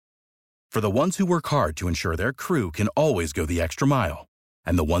For the ones who work hard to ensure their crew can always go the extra mile,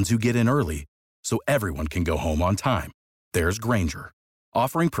 and the ones who get in early so everyone can go home on time, there's Grainger,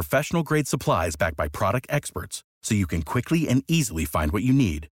 offering professional-grade supplies backed by product experts so you can quickly and easily find what you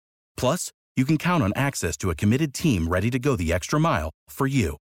need. Plus, you can count on access to a committed team ready to go the extra mile for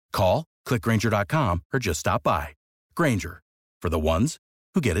you. Call, click Grainger.com, or just stop by. Grainger, for the ones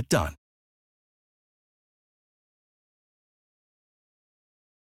who get it done.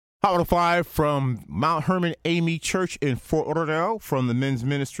 Hot 105 from Mount Hermon AME Church in Fort Lauderdale, from the men's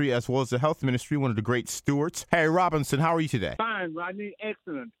ministry as well as the health ministry, one of the great stewards. Harry Robinson, how are you today? Fine, Rodney.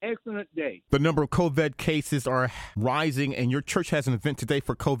 Excellent. Excellent day. The number of COVID cases are rising, and your church has an event today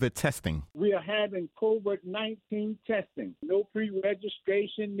for COVID testing. We are having COVID-19 testing. No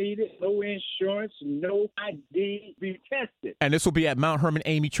pre-registration needed, no insurance, no ID. Be tested. And this will be at Mount Hermon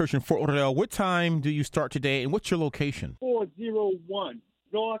AME Church in Fort Lauderdale. What time do you start today, and what's your location? 401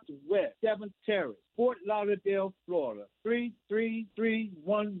 Northwest 7th Terrace, Fort Lauderdale, Florida,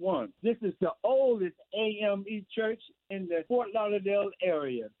 33311. This is the oldest AME church in the Fort Lauderdale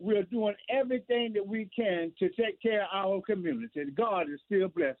area. We're doing everything that we can to take care of our community. God is still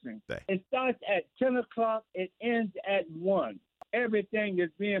blessing. It starts at 10 o'clock. It ends at 1. Everything is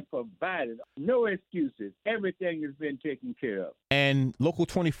being provided. No excuses. Everything has been taken care of. And Local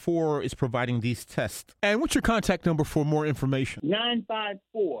 24 is providing these tests. And what's your contact number for more information?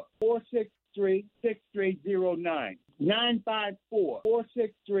 954-463-6309.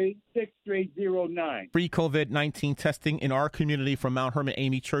 954-463-6309. Free COVID-19 testing in our community from Mount Hermon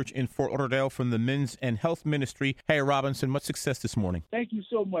AME Church in Fort Lauderdale, from the Men's and Health Ministry. Hey, Robinson, much success this morning. Thank you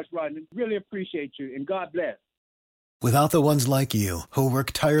so much, Rodney. Really appreciate you, and God bless. Without the ones like you, who work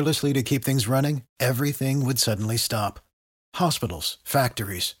tirelessly to keep things running, everything would suddenly stop. Hospitals,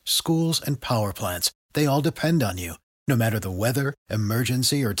 factories, schools, and power plants, they all depend on you. No matter the weather,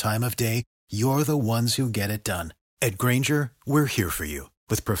 emergency, or time of day, you're the ones who get it done. At Grainger, we're here for you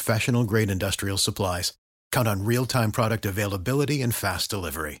with professional-grade industrial supplies. Count on real-time product availability and fast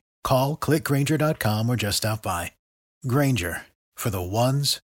delivery. Call, click Grainger.com, or just stop by. Grainger, for the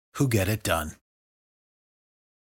ones who get it done.